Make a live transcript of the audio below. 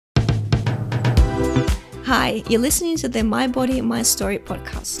Hi, you're listening to the My Body, My Story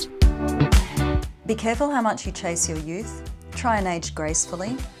podcast. Be careful how much you chase your youth. Try and age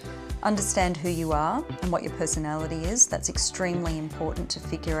gracefully. Understand who you are and what your personality is. That's extremely important to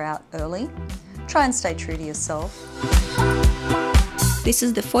figure out early. Try and stay true to yourself. This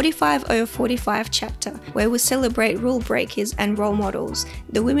is the 45 over 45 chapter, where we celebrate rule breakers and role models,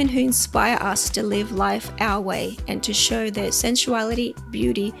 the women who inspire us to live life our way and to show their sensuality,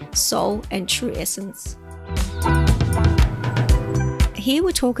 beauty, soul, and true essence. Here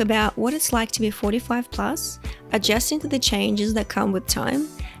we talk about what it's like to be 45 plus, adjusting to the changes that come with time,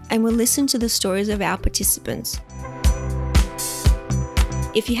 and we'll listen to the stories of our participants.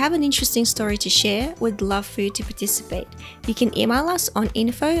 If you have an interesting story to share, we'd love for you to participate. You can email us on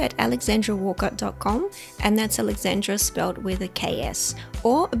info@alexandrawalker.com, and that's Alexandra spelled with a KS,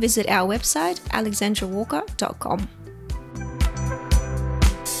 or visit our website alexandrawalker.com.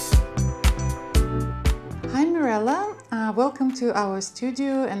 Hi Mirella, welcome to our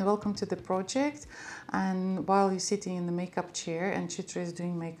studio and welcome to the project. And while you're sitting in the makeup chair and Chitra is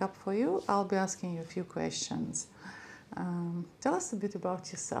doing makeup for you, I'll be asking you a few questions. Tell us a bit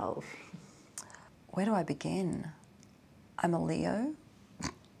about yourself. Where do I begin? I'm a Leo.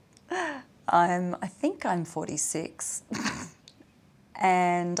 I think I'm 46.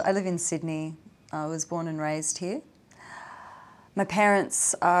 And I live in Sydney. I was born and raised here. My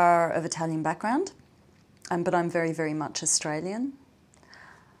parents are of Italian background, but I'm very, very much Australian.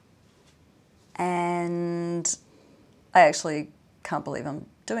 And I actually can't believe I'm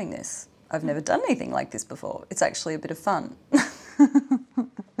doing this. I've never done anything like this before. It's actually a bit of fun.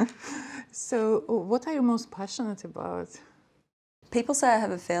 So, what are you most passionate about? People say I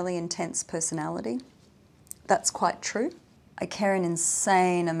have a fairly intense personality. That's quite true. I care an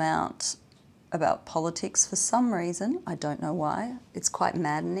insane amount about politics for some reason. I don't know why. It's quite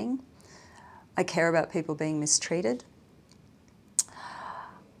maddening. I care about people being mistreated.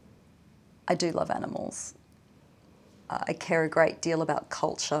 I do love animals. I care a great deal about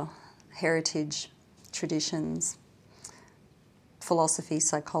culture, heritage, traditions, philosophy,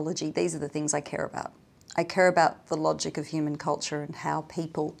 psychology. These are the things I care about. I care about the logic of human culture and how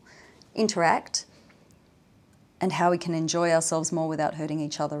people interact and how we can enjoy ourselves more without hurting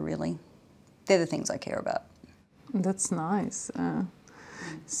each other, really. They're the things I care about. That's nice.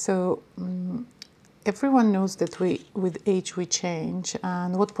 Everyone knows that with age we change.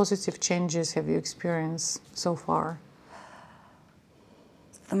 And what positive changes have you experienced so far?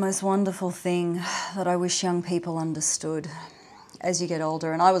 The most wonderful thing that I wish young people understood as you get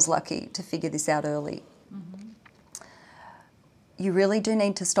older, and I was lucky to figure this out early, you really do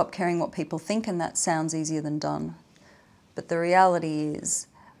need to stop caring what people think, and that sounds easier than done. But the reality is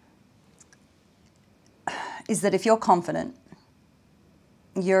that if you're confident,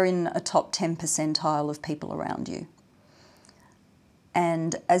 you're in a top 10 percentile of people around you.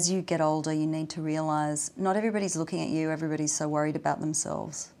 And as you get older, you need to realise not everybody's looking at you, everybody's so worried about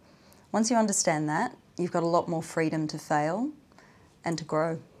themselves. Once you understand that, you've got a lot more freedom to fail and to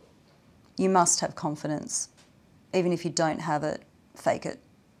grow. You must have confidence. Even if you don't have it, fake it.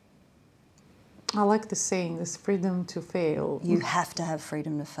 I like the saying, this freedom to fail. You have to have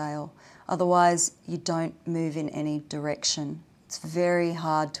freedom to fail. Otherwise, you don't move in any direction. It's very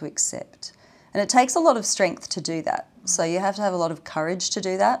hard to accept. And it takes a lot of strength to do that. So you have to have a lot of courage to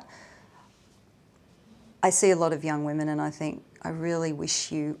do that. I see a lot of young women and I think, I really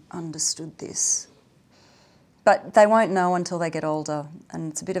wish you understood this. But they won't know until they get older,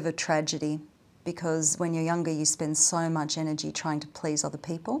 and it's a bit of a tragedy because when you're younger you spend so much energy trying to please other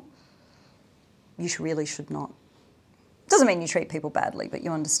people. You really should not. Doesn't mean you treat people badly, but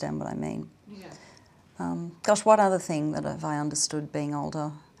you understand what I mean. Yeah. Gosh, what other thing that have I understood being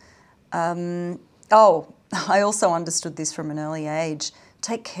older? I also understood this from an early age.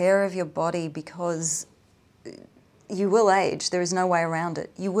 Take care of your body because you will age. There is no way around it.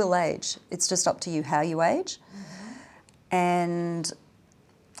 You will age. It's just up to you how you age. And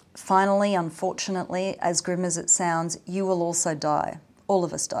finally, unfortunately, as grim as it sounds, you will also die. All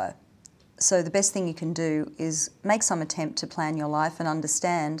of us die. So the best thing you can do is make some attempt to plan your life and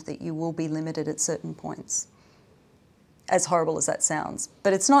understand that you will be limited at certain points. As horrible as that sounds.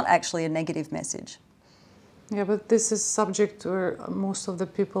 But it's not actually a negative message. Yeah, but this is subject where most of the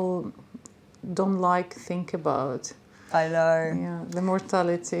people don't think about. I know. Yeah, the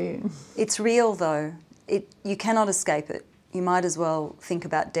mortality. It's real though. You cannot escape it. You might as well think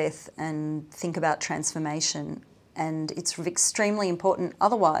about death and think about transformation, and it's extremely important.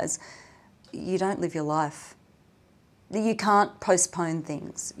 Otherwise, you don't live your life. you can't postpone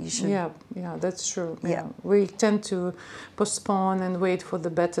things. You should. Yeah, that's true. Yeah. We tend to postpone and wait for the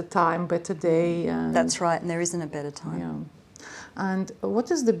better time, better day. And That's right, and there isn't a better time. yeah. And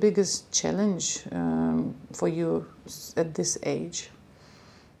what is the biggest challenge for you at this age?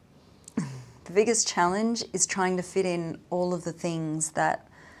 The biggest challenge is trying to fit in all of the things that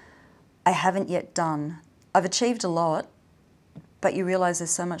I haven't yet done. I've achieved a lot, but you realise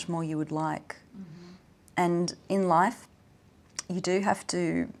there's so much more you would like. Mm-hmm. And in life, you do have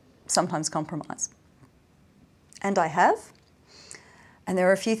to sometimes compromise. And I have. And there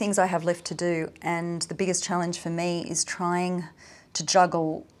are a few things I have left to do. And the biggest challenge for me is trying to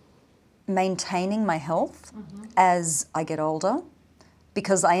juggle maintaining my health as I get older,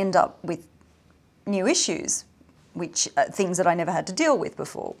 because I end up with new issues, which things that I never had to deal with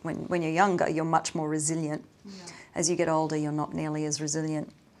before. When you're younger, you're much more resilient. Yeah. As you get older, you're not nearly as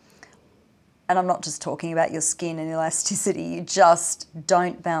resilient. And I'm not just talking about your skin and elasticity. You just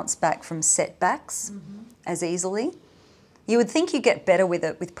don't bounce back from setbacks as easily. You would think you get better with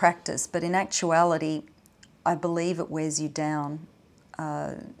it with practice, but in actuality, I believe it wears you down.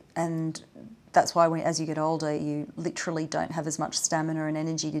 And that's why as you get older, you literally don't have as much stamina and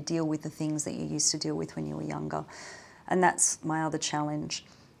energy to deal with the things that you used to deal with when you were younger. And that's my other challenge.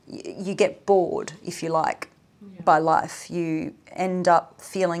 You get bored, if you like, by life. You end up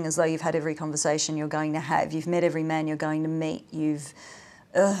feeling as though you've had every conversation you're going to have. You've met every man you're going to meet. You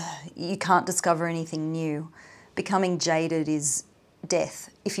can't discover anything new. Becoming jaded is death.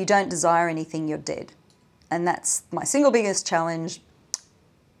 If you don't desire anything, you're dead. And that's my single biggest challenge,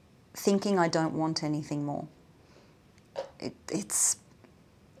 thinking I don't want anything more. It's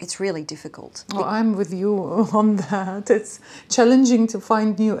really difficult. Oh, I'm with you on that. It's challenging to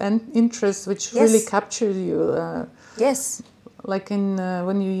find new interests which really capture you. Yes. Like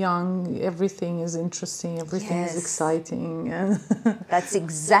when you're young, everything is interesting, everything is exciting. That's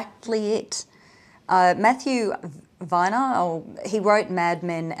exactly it. Matthew Weiner, he wrote Mad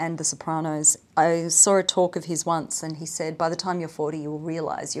Men and The Sopranos. I saw a talk of his once, and he said, by the time you're 40, you will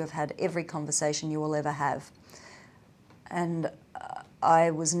realise you have had every conversation you will ever have. And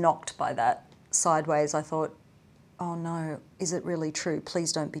I was knocked by that sideways. I thought, oh no, is it really true?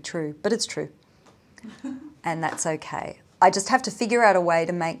 Please don't be true. But it's true. And that's okay. I just have to figure out a way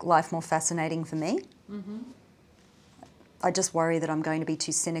to make life more fascinating for me. I just worry that I'm going to be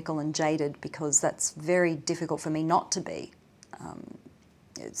too cynical and jaded, because that's very difficult for me not to be.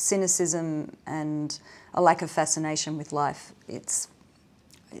 Cynicism and a lack of fascination with life, it's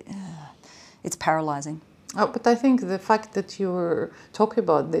paralysing. Oh, but I think the fact that you're talking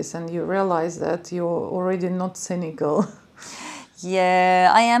about this and you realise that you're already not cynical.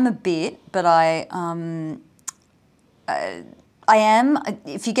 Yeah, I am a bit, but I am,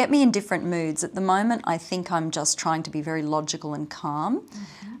 if you get me in different moods, at the moment I think I'm just trying to be very logical and calm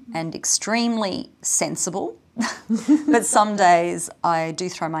and extremely sensible. But some days I do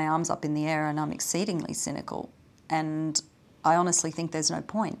throw my arms up in the air and I'm exceedingly cynical, and I honestly think there's no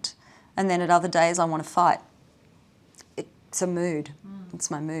point. And then at other days I want to fight. It's a mood. It's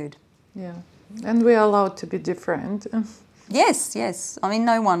my mood. Yeah, and we're allowed to be different. Yes, yes. I mean,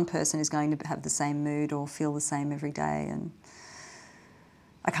 no one person is going to have the same mood or feel the same every day, and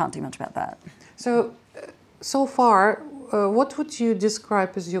I can't do much about that. So far, what would you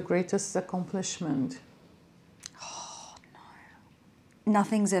describe as your greatest accomplishment? Oh, no.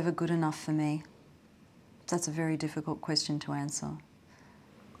 Nothing's ever good enough for me. That's a very difficult question to answer.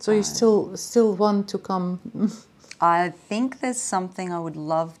 So you still want to come? I think there's something I would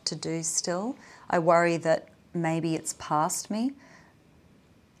love to do still. I worry that maybe it's past me.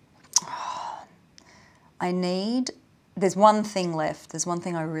 There's one thing left. There's one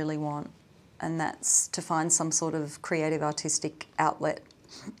thing I really want, and that's to find some sort of creative artistic outlet.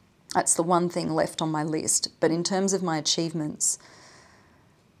 That's the one thing left on my list. But in terms of my achievements,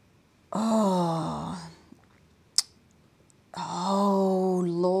 oh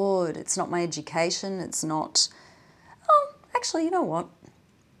Lord, it's not my education, it's not... Oh, actually, you know what?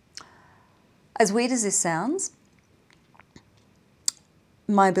 As weird as this sounds,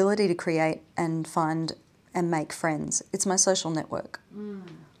 my ability to create and find and make friends, it's my social network.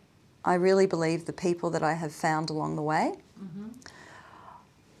 I really believe the people that I have found along the way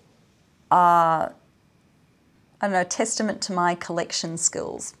are, I don't know, a testament to my collection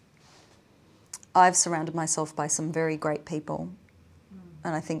skills. I've surrounded myself by some very great people,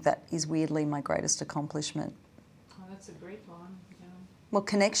 and I think that is weirdly my greatest accomplishment. Oh, that's a great one. Yeah. Well,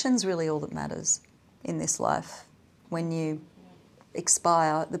 connection's really all that matters in this life. When you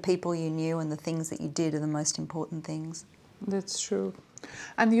expire, the people you knew and the things that you did are the most important things. That's true.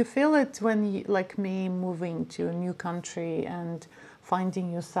 And you feel it when, you, like me, moving to a new country and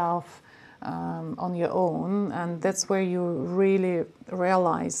finding yourself on your own, and that's where you really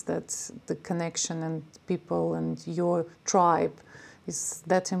realize that the connection and people and your tribe is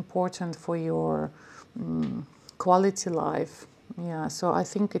that important for your quality life. Yeah, so I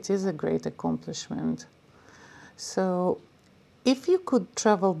think it is a great accomplishment. So if you could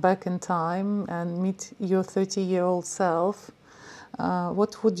travel back in time and meet your 30-year-old self,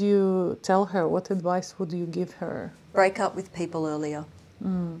 what would you tell her? What advice would you give her? Break up with people earlier.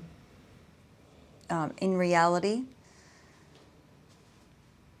 In reality,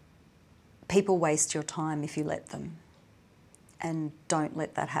 people waste your time if you let them. And don't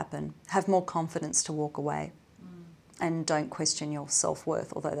let that happen. Have more confidence to walk away. And don't question your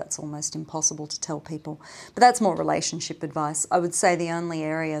self-worth, although that's almost impossible to tell people. But that's more relationship advice. I would say the only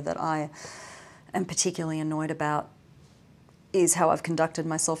area that I am particularly annoyed about is how I've conducted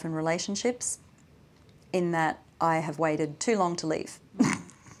myself in relationships, in that I have waited too long to leave.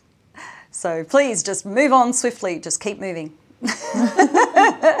 So please just move on swiftly, just keep moving.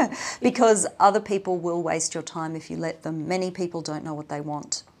 Because other people will waste your time if you let them. Many people don't know what they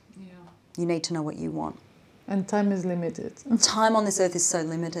want. Yeah. You need to know what you want. And time is limited. Time on this earth is so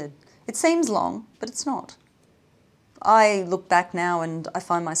limited. It seems long, but it's not. I look back now and I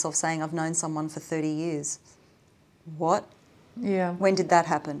find myself saying I've known someone for 30 years. What? Yeah. When did that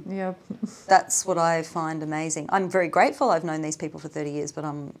happen? Yeah. That's what I find amazing. I'm very grateful I've known these people for 30 years, but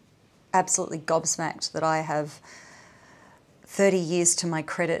I'm absolutely gobsmacked that I have 30 years to my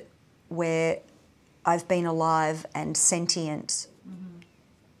credit where I've been alive and sentient,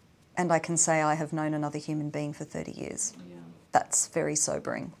 and I can say I have known another human being for 30 years. Yeah. That's very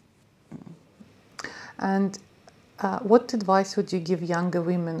sobering. And what advice would you give younger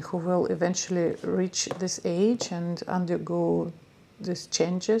women who will eventually reach this age and undergo these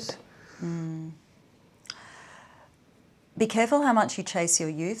changes? Be careful how much you chase your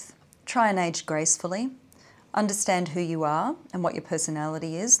youth. Try and age gracefully. Understand who you are and what your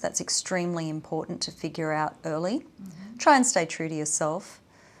personality is. That's extremely important to figure out early. Try and stay true to yourself.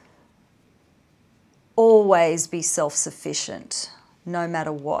 Always be self-sufficient, no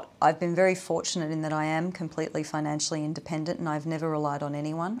matter what. I've been very fortunate in that I am completely financially independent and I've never relied on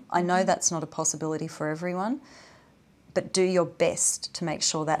anyone. I know that's not a possibility for everyone, but do your best to make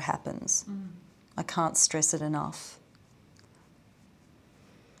sure that happens. I can't stress it enough.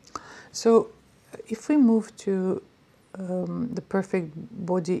 So if we move to the perfect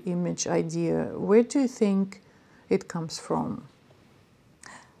body image idea, where do you think it comes from?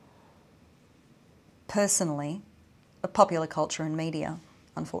 Personally, popular culture and media,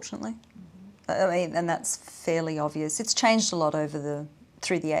 unfortunately. I mean, and that's fairly obvious. It's changed a lot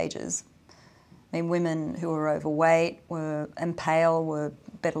through the ages. I mean, women who were overweight and pale were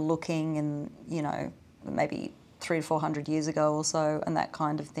better looking, and you know, maybe 300 to 400 years ago or so, and that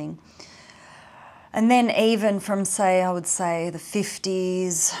kind of thing. And then even from, say, I would say the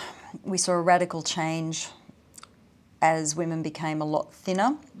 50s, we saw a radical change as women became a lot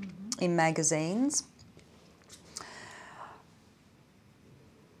thinner in magazines.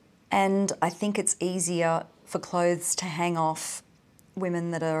 And I think it's easier for clothes to hang off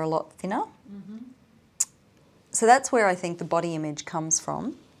women that are a lot thinner. So that's where I think the body image comes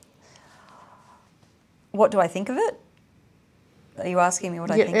from. What do I think of it? Are you asking me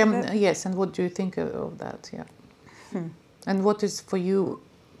what I think of it? Yes, and what do you think of that? Yeah. And what is for you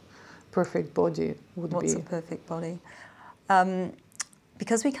perfect body would What's be? a perfect body?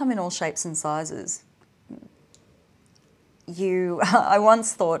 Because we come in all shapes and sizes. I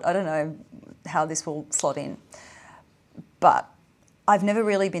once thought, I don't know how this will slot in, but I've never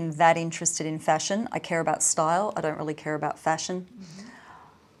really been that interested in fashion. I care about style. I don't really care about fashion.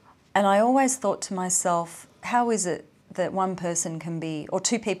 And I always thought to myself, how is it that one person can be, or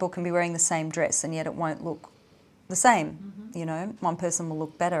two people can be wearing the same dress and yet it won't look the same, you know? One person will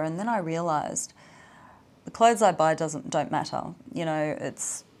look better. And then I realised the clothes I buy don't matter. You know,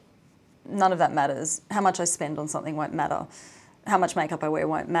 none of that matters. How much I spend on something won't matter. How much makeup I wear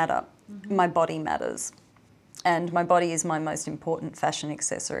won't matter. My body matters. And my body is my most important fashion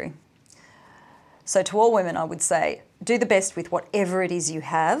accessory. So to all women, I would say, do the best with whatever it is you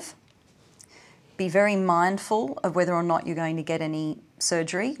have. Be very mindful of whether or not you're going to get any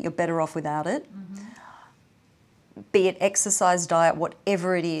surgery. You're better off without it. Be it exercise, diet,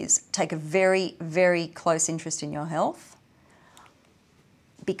 whatever it is, take a very, very close interest in your health.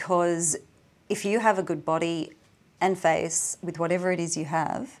 Because if you have a good body and face with whatever it is you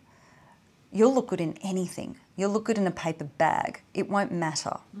have, you'll look good in anything. You'll look good in a paper bag. It won't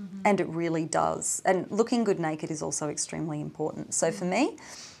matter. And it really does. And looking good naked is also extremely important. So for me,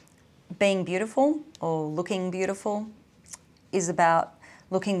 being beautiful or looking beautiful is about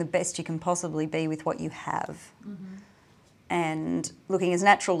looking the best you can possibly be with what you have. And looking as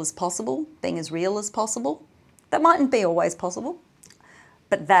natural as possible, being as real as possible. That mightn't be always possible,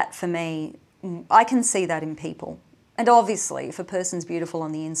 but that for me, I can see that in people. And obviously, if a person's beautiful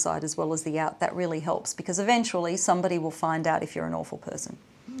on the inside as well as the out, that really helps, because eventually somebody will find out if you're an awful person.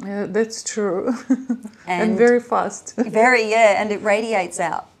 Yeah, that's true. And very fast. And it radiates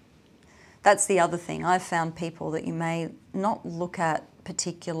out. That's the other thing. I've found people that you may not look at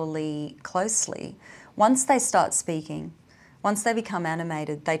particularly closely. Once they start speaking, once they become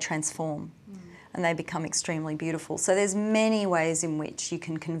animated, they transform and they become extremely beautiful. So there's many ways in which you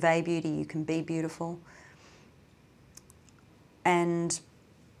can convey beauty, you can be beautiful. And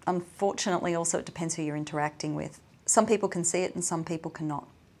unfortunately also it depends who you're interacting with. Some people can see it and some people cannot.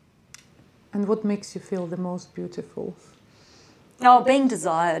 And what makes you feel the most beautiful? Oh, being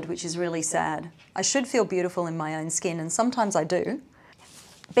desired, which is really sad. I should feel beautiful in my own skin, and sometimes I do.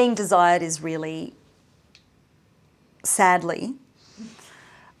 Being desired is really, sadly,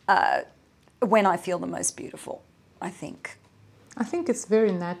 when I feel the most beautiful, I think. I think it's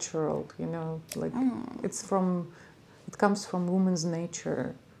very natural, you know, like it comes from woman's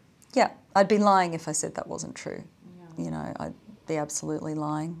nature. Yeah, I'd be lying if I said that wasn't true. Yeah. You know, I'd be absolutely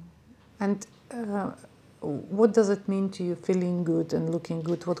lying. And what does it mean to you, feeling good and looking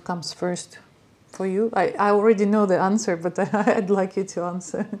good? What comes first for you? I already know the answer, but I'd like you to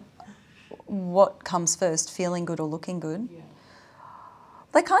answer. What comes first, feeling good or looking good? Yeah.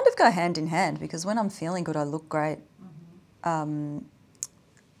 They kind of go hand in hand, because when I'm feeling good, I look great. And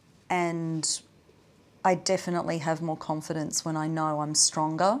I definitely have more confidence when I know I'm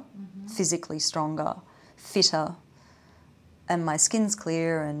stronger, physically stronger, fitter, and my skin's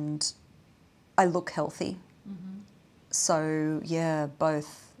clear and I look healthy. So yeah,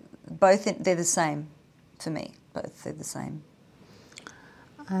 both they're the same for me. Both they're the same.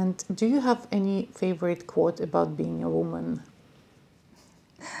 And do you have any favorite quote about being a woman?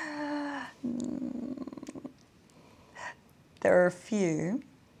 There are a few.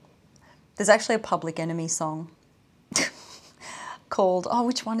 There's actually a Public Enemy song called, oh,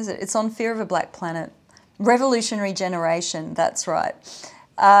 which one is it? It's on Fear of a Black Planet. Revolutionary Generation, that's right.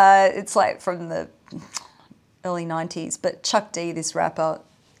 It's like from the early 90s, but Chuck D, this rapper,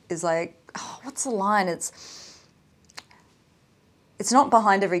 is like, oh, what's the line? It's not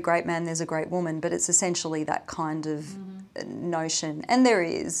behind every great man there's a great woman, but it's essentially that kind of notion. And there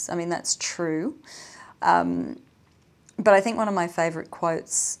is, I mean, that's true. But I think one of my favourite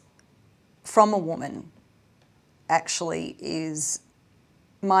quotes from a woman actually is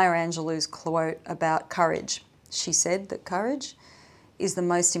Maya Angelou's quote about courage. She said that courage is the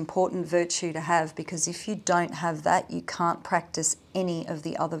most important virtue to have, because if you don't have that, you can't practice any of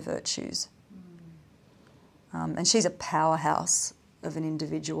the other virtues. And she's a powerhouse of an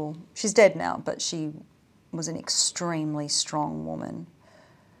individual. She's dead now, but she was an extremely strong woman.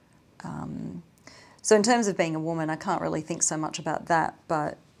 So in terms of being a woman, I can't really think so much about that,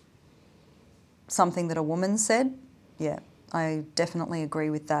 but something that a woman said, yeah, I definitely agree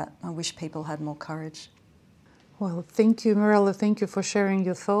with that. I wish people had more courage. Well, thank you, Mirella. Thank you for sharing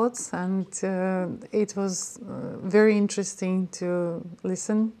your thoughts. And it was very interesting to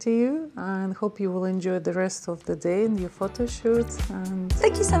listen to you, and hope you will enjoy the rest of the day and your photo shoots. And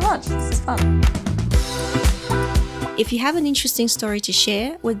thank you so much. This is fun. If you have an interesting story to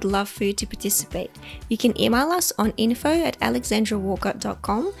share, we'd love for you to participate. You can email us on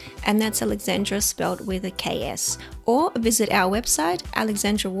info@alexandrawalker.com, and that's Alexandra spelled with a KS, or visit our website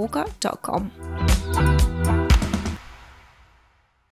alexandrawalker.com.